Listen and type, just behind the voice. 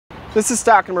This is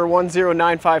stock number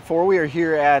 10954. We are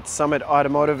here at Summit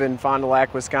Automotive in Fond du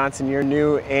Lac, Wisconsin, your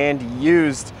new and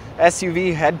used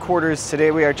SUV headquarters.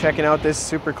 Today we are checking out this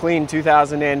super clean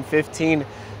 2015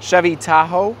 Chevy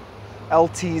Tahoe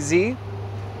Ltz.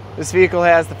 This vehicle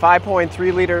has the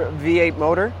 5.3 liter V8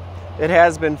 motor. It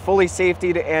has been fully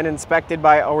safetied and inspected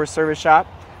by our service shop.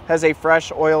 Has a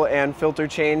fresh oil and filter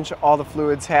change. All the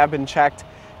fluids have been checked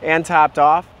and topped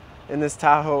off, and this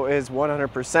Tahoe is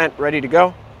 100% ready to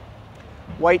go.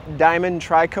 White diamond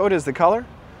tri-coat is the color.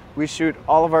 We shoot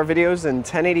all of our videos in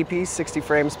 1080p, 60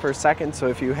 frames per second, so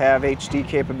if you have HD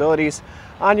capabilities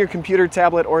on your computer,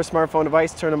 tablet, or smartphone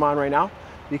device, turn them on right now,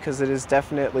 because it is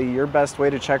definitely your best way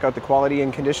to check out the quality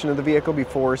and condition of the vehicle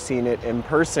before seeing it in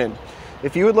person.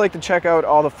 If you would like to check out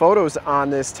all the photos on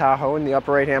this Tahoe, in the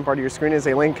upper right hand part of your screen is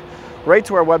a link right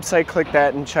to our website. Click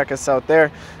that and check us out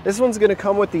there. This one's going to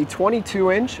come with the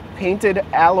 22-inch painted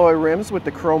alloy rims with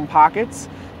the chrome pockets.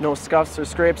 No scuffs or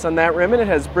scrapes on that rim, and it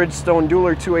has Bridgestone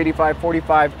Dueler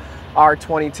 285/45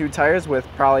 R22 tires with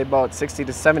probably about 60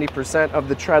 to 70% of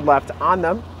the tread left on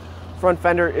them. Front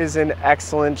fender is in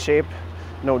excellent shape.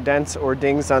 No dents or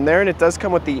dings on there, and it does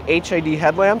come with the HID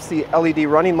headlamps, the LED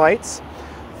running lights,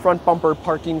 front bumper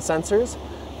parking sensors,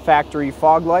 factory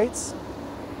fog lights.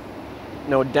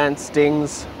 No dents,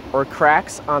 dings, or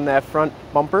cracks on that front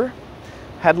bumper.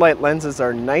 Headlight lenses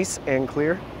are nice and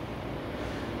clear.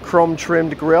 Chrome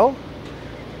trimmed grille.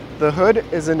 The hood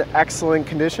is in excellent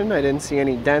condition. I didn't see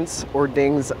any dents or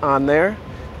dings on there.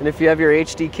 And if you have your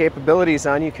HD capabilities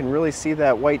on, you can really see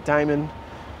that white diamond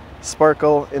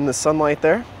sparkle in the sunlight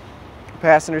there.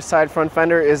 Passenger side front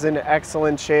fender is in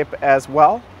excellent shape as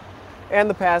well. And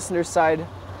the passenger side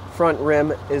front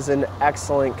rim is in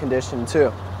excellent condition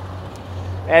too.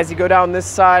 As you go down this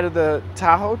side of the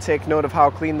Tahoe, take note of how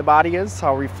clean the body is,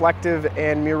 how reflective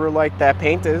and mirror-like that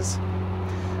paint is.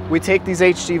 We take these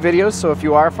HD videos, so if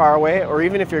you are far away, or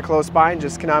even if you're close by and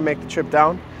just cannot make the trip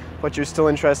down, but you're still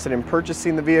interested in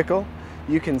purchasing the vehicle,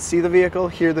 you can see the vehicle,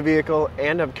 hear the vehicle,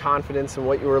 and have confidence in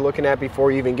what you were looking at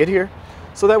before you even get here,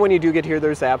 so that when you do get here,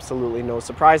 there's absolutely no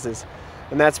surprises.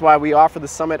 And that's why we offer the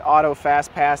Summit Auto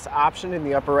Fast Pass option in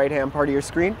the upper right-hand part of your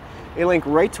screen. A link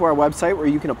right to our website where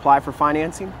you can apply for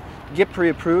financing, get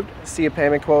pre-approved, see a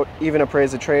payment quote, even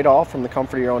appraise a trade, all from the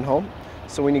comfort of your own home.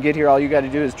 So when you get here, all you got to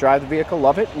do is drive the vehicle,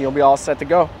 love it, and you'll be all set to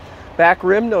go. Back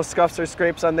rim, no scuffs or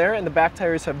scrapes on there, and the back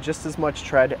tires have just as much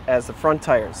tread as the front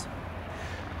tires.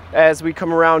 As we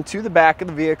come around to the back of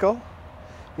the vehicle,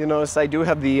 you'll notice I do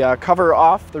have the cover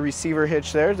off the receiver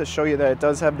hitch there to show you that it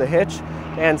does have the hitch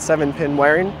and 7-pin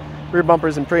wiring. Rear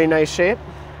bumper's in pretty nice shape.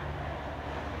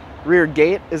 Rear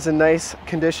gate is in nice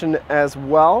condition as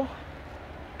well.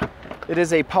 It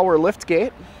is a power lift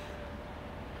gate.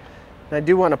 And I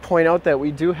do want to point out that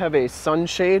we do have a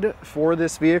sunshade for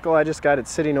this vehicle. I just got it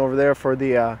sitting over there for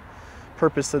the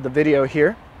purpose of the video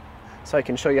here, so I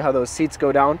can show you how those seats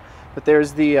go down. But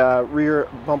there's the rear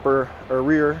bumper or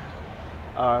rear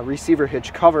receiver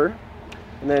hitch cover,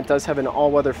 and then it does have an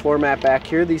all-weather floor mat back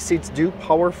here. These seats do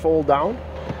power fold down.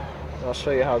 I'll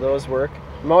show you how those work.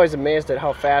 I'm always amazed at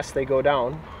how fast they go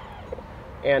down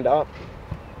and up.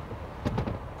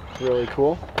 Really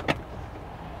cool.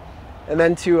 And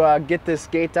then to get this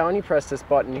gate down, you press this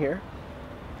button here.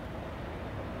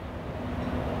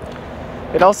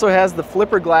 It also has the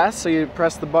flipper glass, so you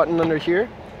press the button under here,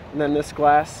 and then this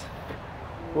glass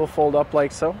will fold up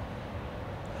like so,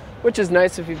 which is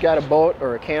nice if you've got a boat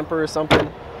or a camper or something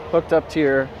hooked up to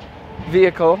your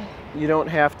vehicle. You don't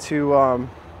have to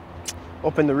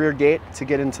open the rear gate to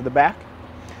get into the back.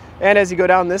 And as you go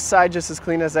down this side, just as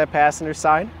clean as that passenger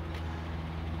side.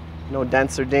 No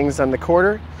dents or dings on the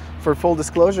quarter. For full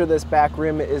disclosure, this back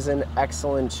rim is in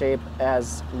excellent shape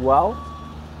as well.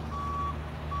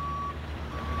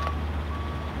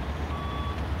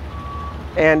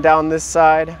 And down this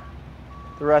side,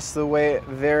 the rest of the way,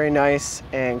 very nice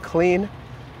and clean.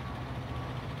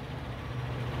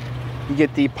 You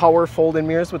get the power fold-in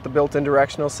mirrors with the built-in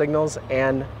directional signals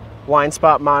and blind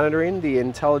spot monitoring, the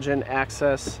intelligent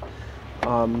access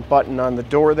button on the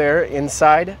door there.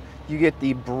 Inside, you get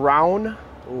the brown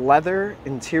leather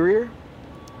interior.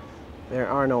 There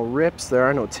are no rips, there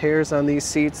are no tears on these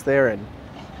seats. They're in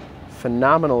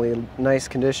phenomenally nice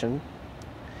condition.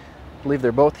 I believe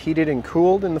they're both heated and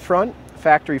cooled in the front.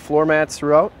 Factory floor mats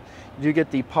throughout. You do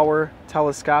get the power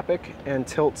telescopic and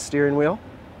tilt steering wheel.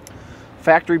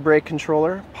 Factory brake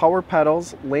controller, power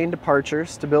pedals, lane departure,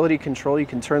 stability control. You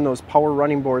can turn those power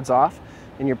running boards off,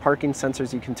 and your parking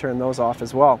sensors, you can turn those off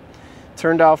as well.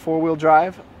 Turned out four-wheel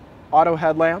drive, auto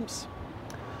headlamps,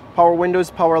 power windows,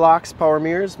 power locks, power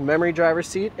mirrors, memory driver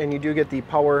seat, and you do get the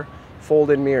power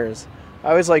fold-in mirrors. I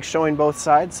always like showing both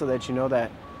sides so that you know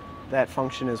that that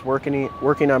function is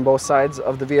working on both sides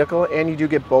of the vehicle. And you do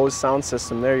get Bose sound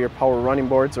system there, your power running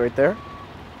boards right there.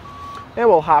 And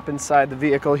we'll hop inside the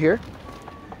vehicle here.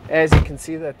 As you can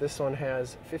see that this one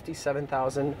has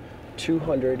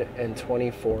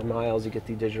 57,224 miles. You get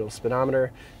the digital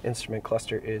speedometer. Instrument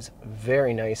cluster is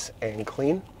very nice and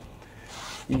clean.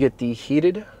 You get the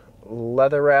heated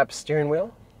leather wrap steering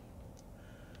wheel.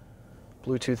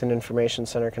 Bluetooth and information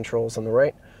center controls on the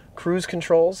right. Cruise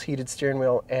controls, heated steering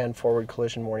wheel, and forward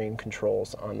collision warning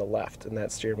controls on the left. And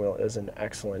that steering wheel is in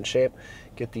excellent shape.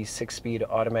 Get the 6-speed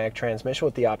automatic transmission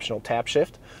with the optional tap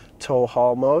shift. Tow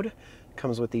haul mode.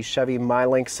 Comes with the Chevy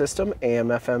MyLink system, AM,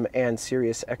 FM, and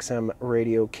Sirius XM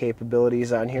radio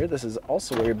capabilities on here. This is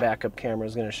also where your backup camera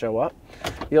is going to show up.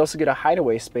 You also get a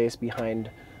hideaway space behind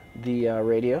the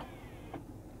radio,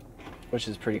 which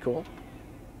is pretty cool.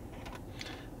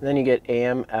 And then you get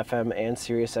AM, FM, and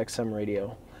Sirius XM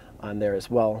radio on there as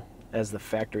well as the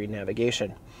factory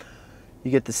navigation.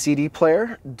 You get the CD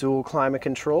player, dual climate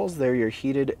controls. They're your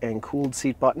heated and cooled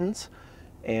seat buttons.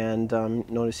 And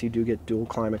notice you do get dual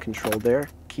climate control there.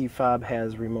 Key fob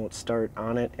has remote start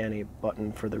on it and a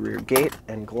button for the rear gate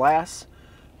and glass.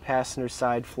 Passenger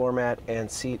side floor mat and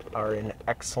seat are in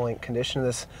excellent condition.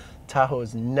 This Tahoe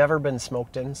has never been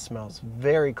smoked in, smells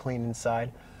very clean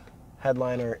inside.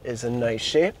 Headliner is in nice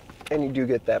shape, and you do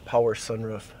get that power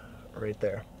sunroof right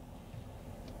there.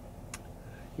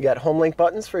 You got Homelink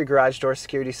buttons for your garage door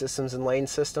security systems and lane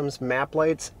systems, map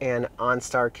lights, and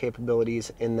OnStar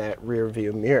capabilities in that rear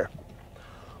view mirror.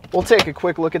 We'll take a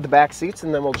quick look at the back seats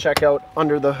and then we'll check out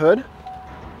under the hood.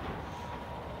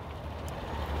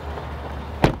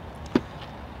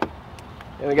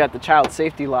 And we got the child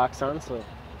safety locks on, so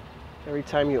every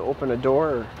time you open a door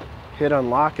or hit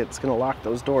unlock, it's going to lock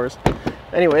those doors.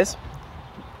 Anyways,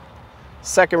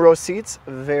 second row seats,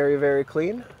 very, very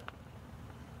clean.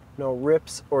 No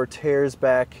rips or tears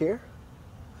back here.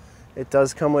 It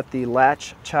does come with the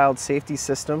Latch child safety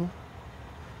system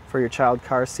for your child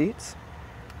car seats.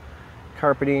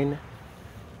 Carpeting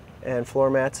and floor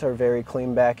mats are very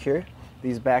clean back here.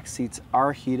 These back seats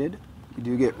are heated. You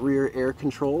do get rear air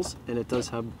controls, and it does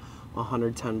have a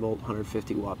 110 volt,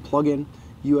 150 watt plug-in,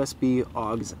 USB,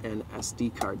 AUX, and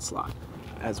SD card slot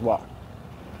as well.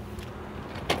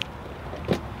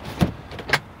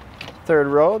 Third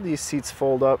row, these seats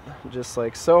fold up just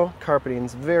like so.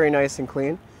 Carpeting's very nice and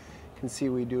clean. You can see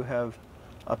we do have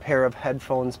a pair of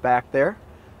headphones back there,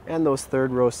 and those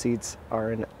third row seats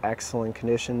are in excellent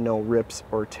condition, no rips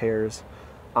or tears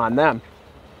on them.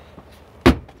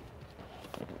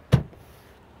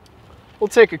 We'll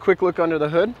take a quick look under the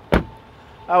hood.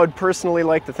 I would personally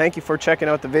like to thank you for checking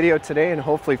out the video today, and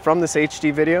hopefully from this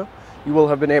HD video you will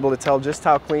have been able to tell just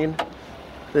how clean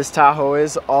this Tahoe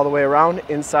is all the way around,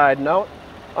 inside and out.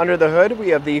 Under the hood we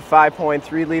have the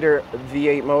 5.3 liter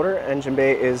V8 motor. Engine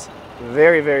bay is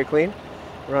very, very clean,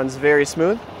 runs very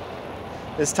smooth.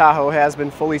 This Tahoe has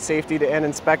been fully safetied and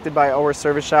inspected by our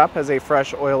service shop, has a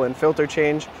fresh oil and filter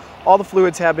change. All the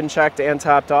fluids have been checked and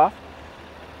topped off,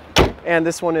 and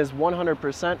this one is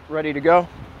 100% ready to go.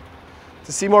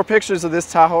 To see more pictures of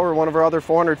this Tahoe or one of our other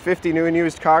 450 new and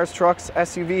used cars, trucks,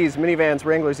 SUVs, minivans,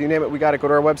 Wranglers, you name it, we got it. Go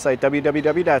to our website,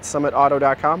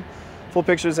 www.summitauto.com. Full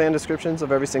pictures and descriptions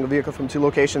of every single vehicle from 2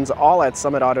 locations, all at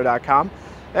summitauto.com.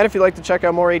 And if you'd like to check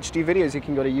out more HD videos, you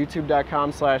can go to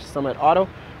youtube.com/summitauto.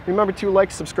 Remember to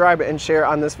like, subscribe, and share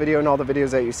on this video and all the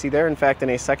videos that you see there. In fact, in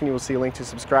a second, you will see a link to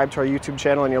subscribe to our YouTube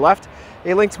channel on your left,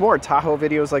 a link to more Tahoe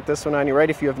videos like this one on your right.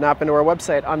 If you have not been to our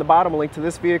website, on the bottom, a link to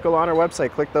this vehicle on our website.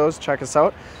 Click those, check us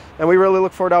out. And we really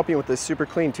look forward to helping you with this super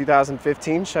clean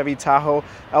 2015 Chevy Tahoe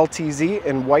Ltz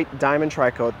in white diamond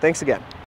tri-coat. Thanks again.